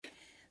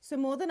So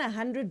more than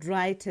 100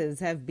 writers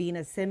have been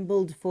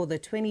assembled for the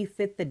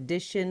 25th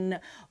edition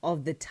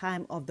of the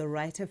Time of the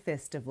Writer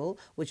Festival,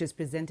 which is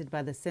presented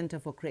by the Center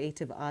for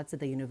Creative Arts at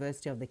the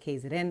University of the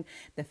KZN.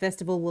 The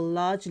festival will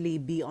largely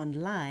be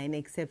online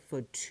except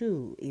for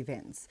two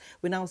events.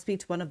 We now speak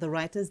to one of the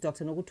writers,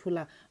 Dr.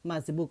 Nokuthula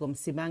Mazibuko,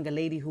 Msimang, a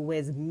lady who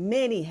wears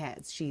many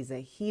hats. She's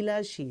a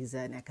healer, she's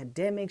an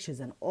academic,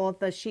 she's an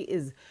author, she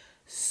is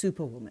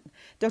superwoman.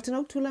 Dr.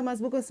 Nokuthula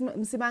Mazibuko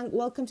Msimang,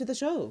 welcome to the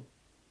show.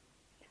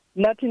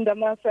 Natin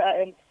Damasa,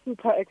 I am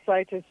super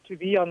excited to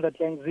be on the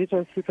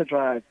Dlangzito Super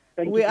Drive.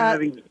 Thank you for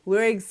having me.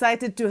 We're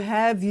excited to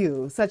have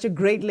you. Such a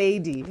great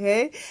lady.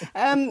 Hey?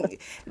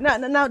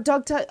 Now,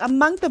 Doctor,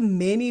 among the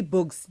many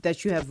books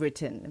that you have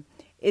written,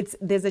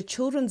 there's a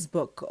children's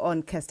book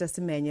on Caster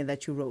Semenya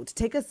that you wrote.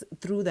 Take us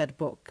through that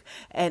book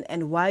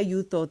and why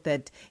you thought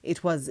that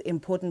it was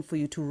important for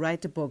you to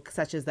write a book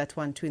such as that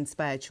one to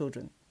inspire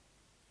children.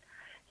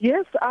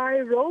 Yes, I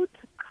wrote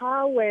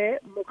Kawe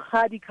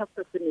Mukhadi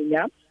Caster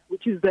Semenya,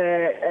 which is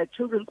a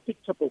children's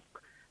picture book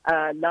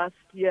last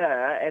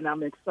year, and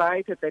I'm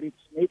excited that it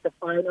made the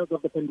finals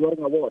of the Pandora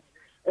Award.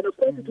 And of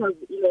course, it was,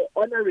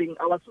 honoring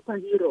our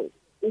superhero,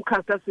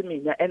 Caster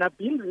Semenya. And I've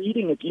been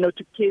reading it,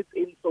 to kids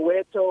in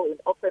Soweto, in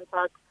Auckland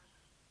Park.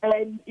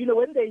 And,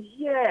 when they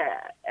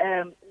hear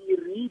you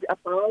read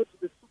about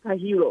the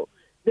superhero,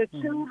 the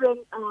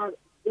children are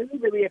very,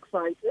 very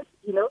excited,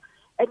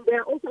 and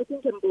they're also, I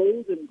think,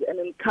 emboldened and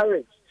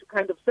encouraged to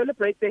kind of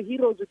celebrate their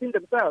heroes within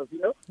themselves,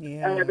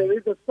 Yeah. There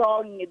is a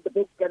song in the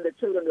book and the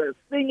children were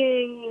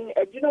singing,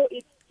 and,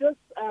 it's just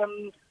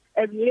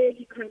a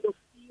really kind of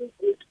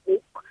feel-good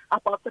book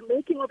about the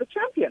making of a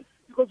champion.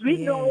 Because we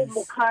know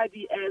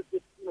Mukhadi as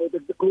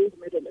the gold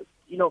medalist,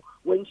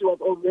 when she was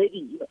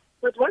already,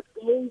 But what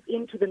goes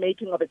into the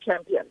making of a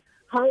champion?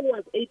 How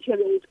was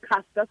 8-year-old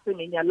Caster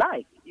Semenya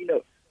like,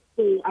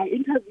 So I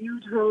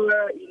interviewed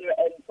her,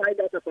 and find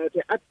out about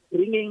her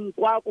upbringing,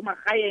 and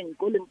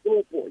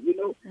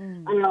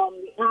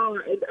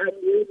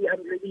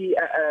I'm really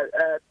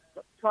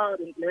proud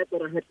and glad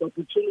that I had the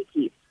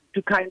opportunity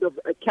to kind of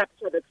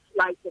capture that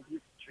slice of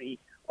history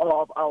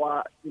of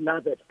our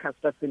beloved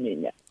Caster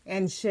Semenya.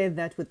 And share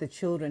that with the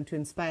children to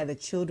inspire the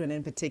children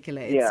in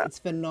particular. It's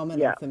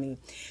phenomenal for me.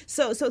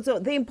 So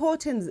the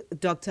importance,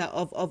 Doctor,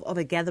 of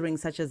a gathering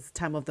such as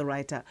Time of the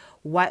Writer,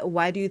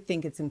 why do you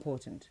think it's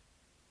important?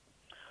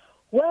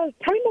 Well,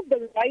 Time of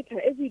the Writer,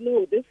 as you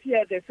know, this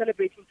year they're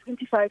celebrating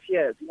 25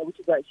 years, which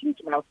is a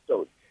huge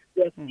milestone.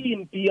 Their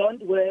theme,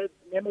 Beyond Words,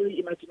 Memory,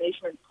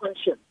 Imagination, and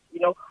Conscience,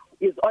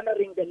 is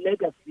honoring the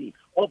legacy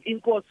of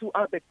Inkosi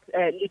Albert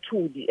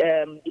Lituli,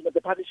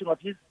 the publishing of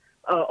his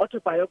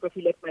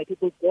autobiography, Let My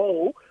People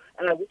Go,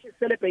 which is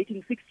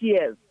celebrating 6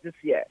 years this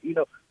year,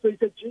 So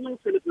it's a dual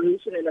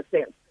celebration in a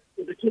sense.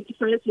 So the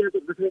 25 years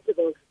of the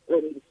festival,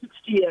 60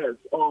 years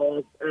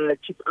of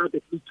Chief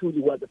Albert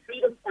Lituli was a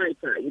freedom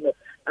fighter,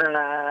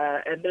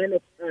 and then a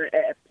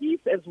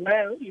peace as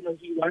well. He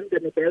won the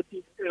Nobel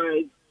Peace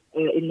Prize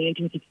in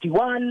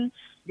 1961.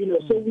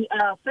 So we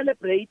are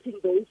celebrating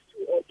those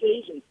two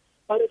occasions,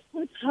 but of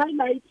course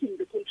highlighting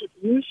the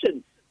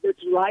contribution that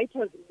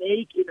writers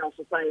make in our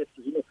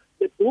society.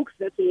 The books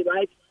that they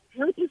write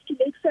help us to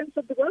make sense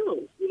of the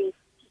world. To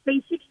say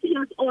 60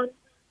 years on,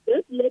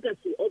 that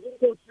legacy of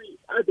Inkosi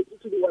Albert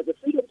Lituli was a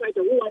freedom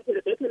fighter who wanted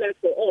a better life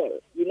for all.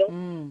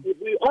 If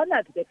we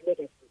honored that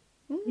legacy,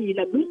 look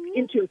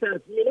into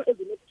yourself, as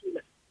a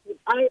Nokuthula,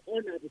 I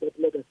honored that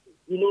legacy.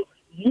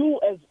 You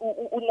as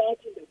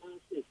Unathi the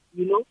masses,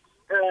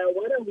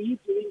 what are we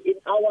doing in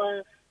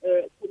our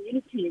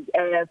communities,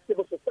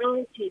 civil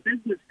society,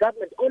 business,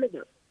 government, all of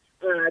us,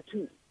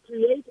 to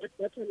create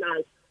a better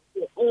life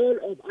for all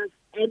of us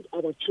and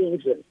our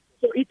children.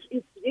 So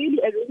it's really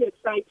a really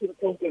exciting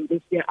program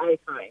this year, I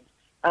find,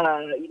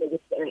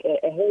 with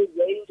a whole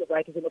range of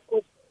writers. And of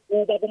course,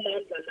 Ubaba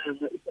Mandla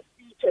is a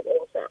featured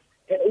author.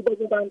 And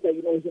Ubaba Mandla,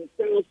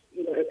 himself,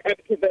 an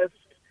activist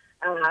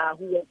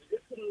who has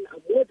written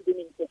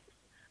award-winning books,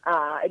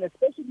 and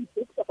especially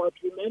books about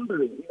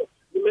remembering,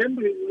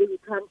 remembering where we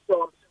come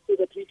from so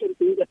that we can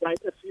build a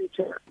brighter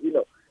future,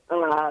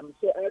 So I'm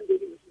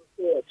really looking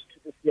forward to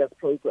this year's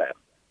program.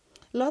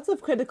 Lots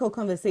of critical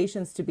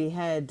conversations to be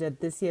had at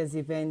this year's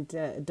event,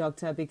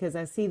 Doctor, because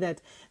I see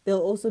that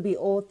there'll also be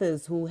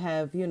authors who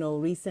have,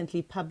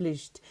 recently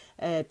published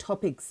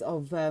topics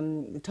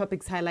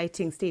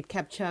highlighting state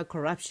capture,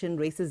 corruption,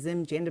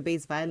 racism,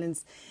 gender-based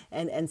violence,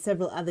 and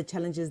several other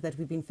challenges that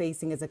we've been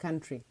facing as a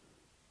country.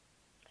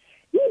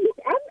 Yeah, look,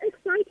 I'm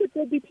excited.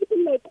 There'll be people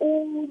like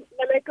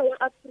Malika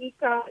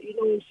Africa,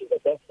 she's a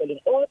best-selling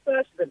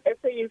author, she's an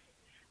essayist,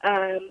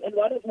 and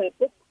one of her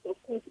books, of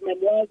course,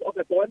 Memoirs of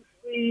a Born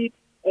Free,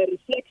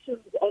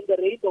 Reflections on the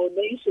Rainbow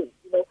Nation,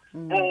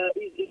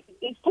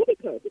 is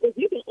topical because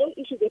these are all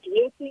issues that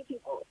we're thinking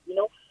of,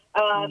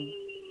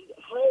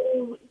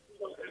 how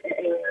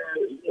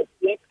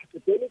black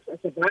academics are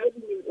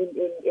surviving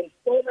in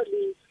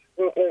formerly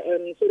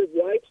sort of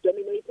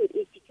white-dominated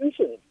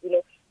institutions,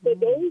 So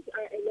those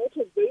are a lot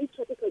of very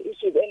topical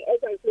issues, and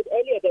as I said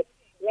earlier, that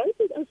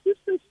writers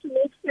assist us to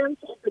make sense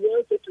of the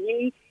world that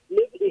we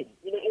live in,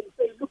 and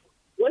say, look,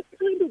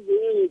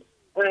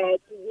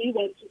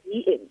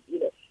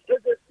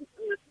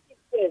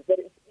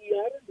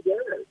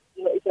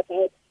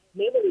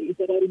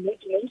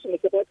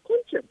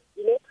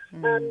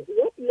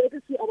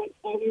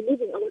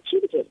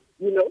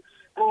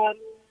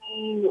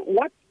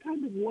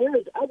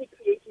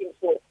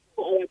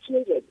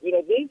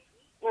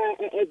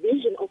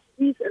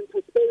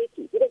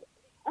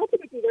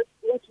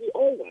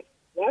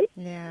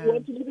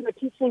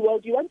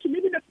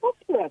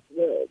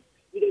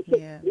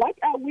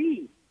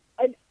 we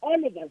and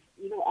all of us,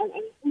 you know,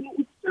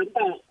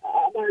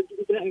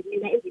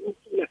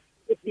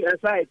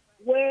 aside.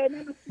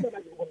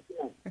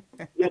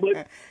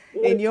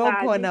 In your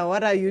corner,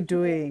 what are you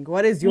doing?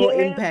 What is your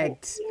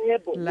impact?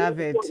 Love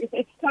it. So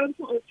it's time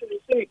for us to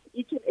reflect,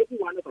 each and every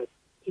one of us,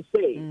 to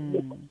say,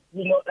 look,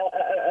 you know,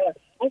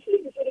 actually,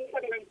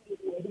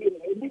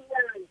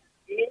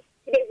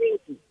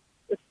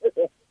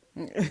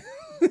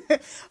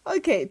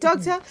 okay,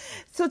 Doctor,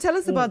 so tell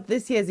us about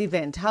this year's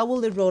event. How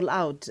will it roll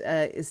out,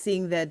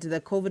 seeing that the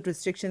COVID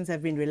restrictions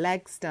have been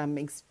relaxed,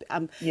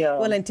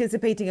 well,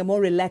 anticipating a more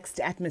relaxed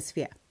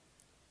atmosphere?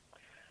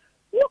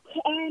 Look,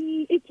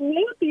 it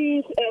will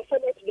be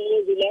somewhat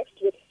more relaxed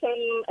with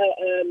some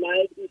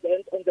live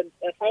events on the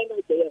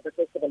final day of the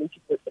festival, which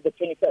is the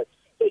 21st. So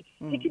it's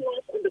kicking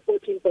off on the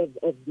 14th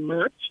of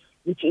March,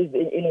 which is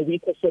in a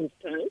week or so's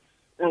time.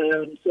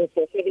 So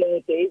for several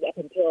days up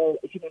until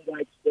Human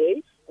Rights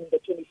Day on the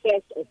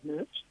 21st of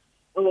March.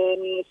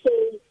 So,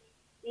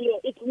 you know,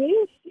 it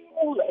will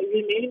still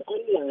remain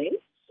online.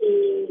 So,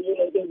 you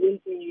know, there will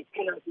be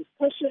panel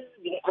discussions.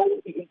 You know, I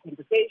will be in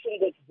conversation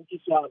with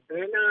Nokuthula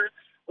Mazibuko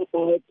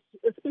about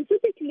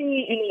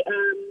specifically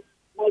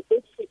my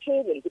books for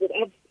children, because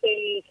I've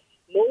spent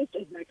most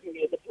of my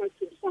career, the past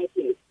 25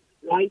 years,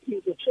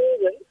 writing for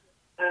children.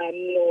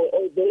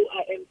 Although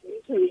I am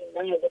entering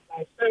now with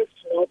my first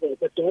novel,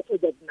 The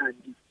Daughters of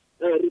Nandi,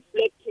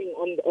 reflecting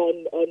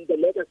on the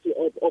legacy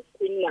of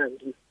Queen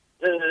Nandi,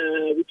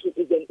 which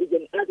is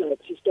an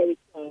adult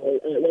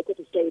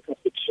historical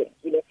fiction.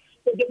 You know,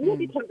 so there will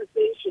be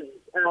conversations.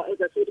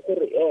 As I said,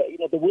 you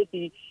know, there will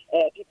be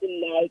people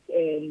like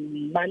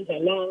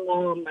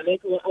Mandalanga,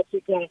 Maleko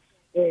Africa,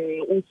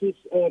 Usis,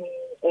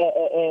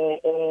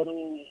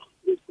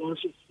 this girl,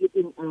 she's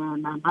sleeping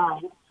my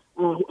mind.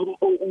 Who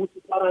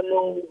has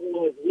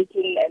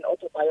written an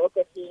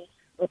autobiography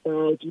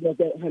about, you know,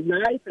 her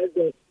life as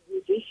a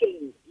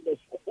musician, you know,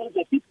 for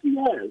over 50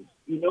 years,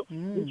 you know,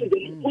 which is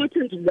an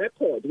important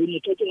record when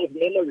you're talking of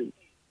memory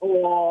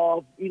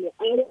of, you know,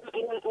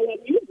 our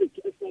music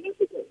as South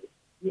Africans.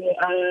 You know,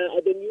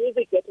 the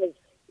music that has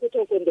put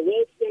us on the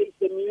world stage,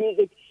 the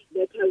music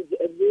that has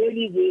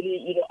really, really,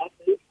 you know,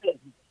 uplifted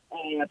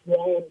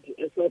brand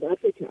South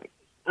Africa.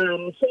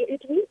 So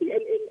it will be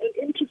an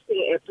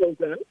interesting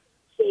program.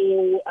 So,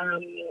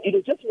 you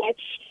know, just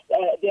watch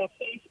their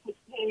Facebook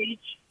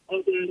page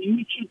or their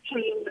YouTube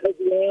channel as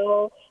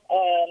well.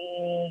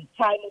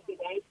 Time of the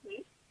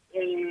Rightness.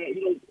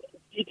 You know,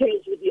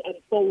 details will be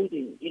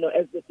unfolding, you know,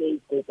 as the days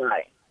go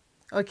by.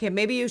 Okay,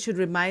 maybe you should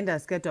remind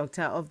us,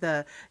 Doctor, of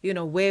the, you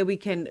know, where we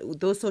can,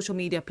 those social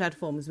media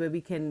platforms where we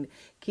can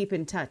keep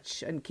in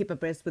touch and keep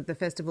abreast with the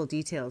festival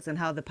details and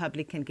how the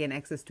public can gain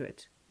access to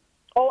it.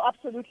 Oh,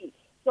 absolutely.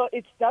 So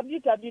it's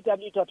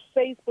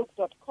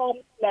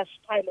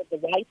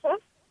www.facebook.com/timeofthewriter.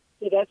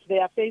 So that's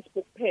their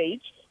Facebook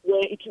page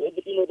where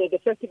the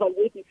festival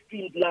will be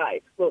streamed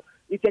live. So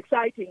it's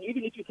exciting.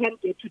 Even if you can't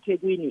get to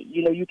Tegwini,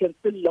 you know, you can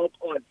still log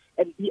on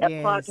and be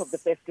a part of the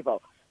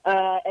festival.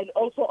 And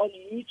also on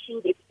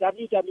YouTube, it's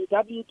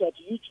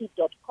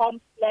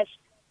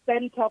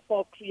www.youtube.com/Center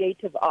for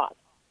Creative Arts.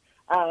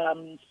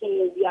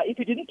 So, yeah, if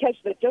you didn't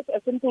catch that, just a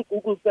simple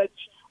Google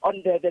search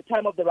on the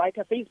Time of the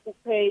Writer Facebook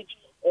page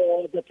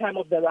or the Time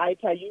of the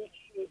Writer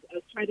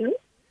YouTube channel.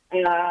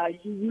 You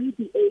will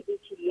be able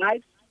to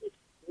live stream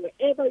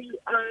wherever you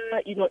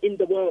are, you know, in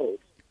the world.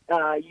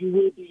 You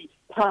will be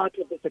part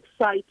of this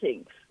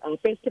exciting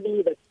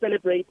festival that's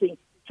celebrating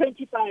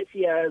 25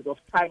 years of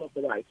Time of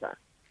the Writer.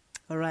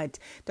 All right.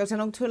 Dr.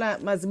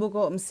 Nokuthula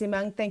Mazibuko,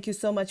 Msimang, thank you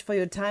so much for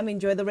your time.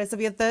 Enjoy the rest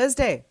of your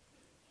Thursday.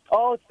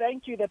 Oh,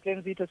 thank you, the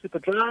Plenzito Super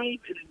Drive,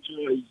 and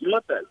enjoy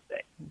your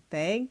Thursday.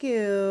 Thank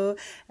you.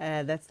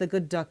 That's the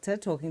good doctor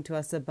talking to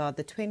us about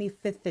the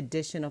 25th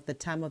edition of the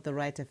Time of the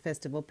Writer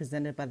Festival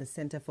presented by the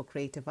Center for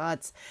Creative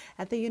Arts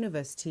at the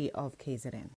University of KZN.